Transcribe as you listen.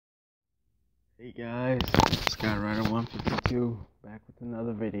Hey guys, Skyrider 152 back with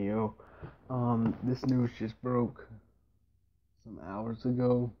another video. This news just broke some hours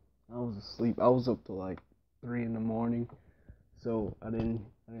ago. I was asleep. I was up till like 3 in the morning, so I didn't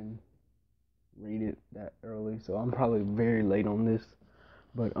read it that early. So I'm probably very late on this.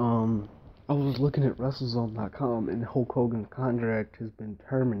 But I was looking at WrestleZone.com and Hulk Hogan's contract has been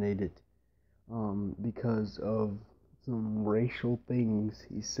terminated because of some racial things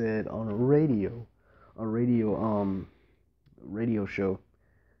he said on a radio show,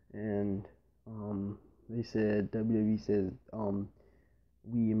 and they said WWE said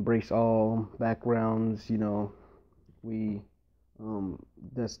we embrace all backgrounds, we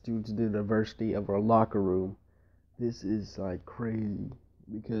that's due to the diversity of our locker room. This is like crazy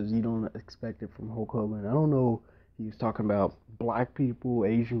because you don't expect it from Hulk Hogan. I don't know. He was talking about black people,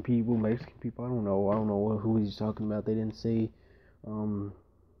 Asian people, Mexican people. I don't know who he's talking about. They didn't say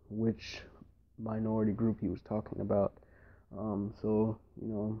which minority group he was talking about. So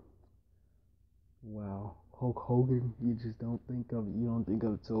wow, Hulk Hogan. You just don't think of it. You don't think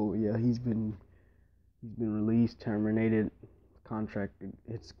of it. So yeah, he's been released, terminated.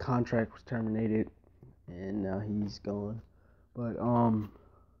 His contract was terminated, and now he's gone. But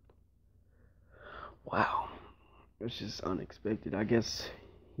wow. It's just unexpected. I guess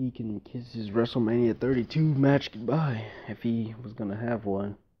he can kiss his WrestleMania 32 match goodbye if he was gonna have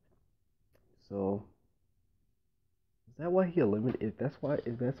one. So is that why he eliminated? Is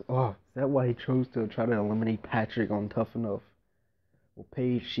that why he chose to try to eliminate Patrick on Tough Enough? Well,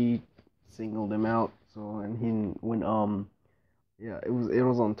 Paige, she singled him out. So and he when yeah, it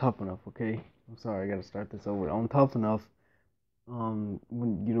was on Tough Enough. Okay, I'm sorry, I gotta start this over. On Tough Enough,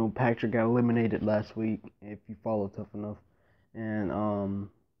 when Patrick got eliminated last week, if you follow Tough Enough, and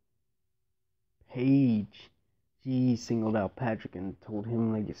Paige, she singled out Patrick and told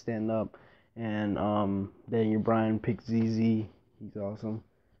him like to stand up, and Daniel Bryan picked ZZ. He's awesome.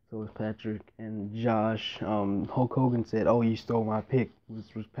 So was Patrick and Josh. Hulk Hogan said, "Oh, you stole my pick,"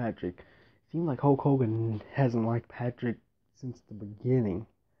 which was Patrick. Seemed like Hulk Hogan hasn't liked Patrick since the beginning.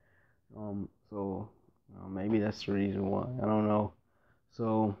 So maybe that's the reason why. I don't know.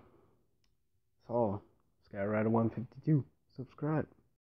 So that's all. Skyrider 152. Subscribe.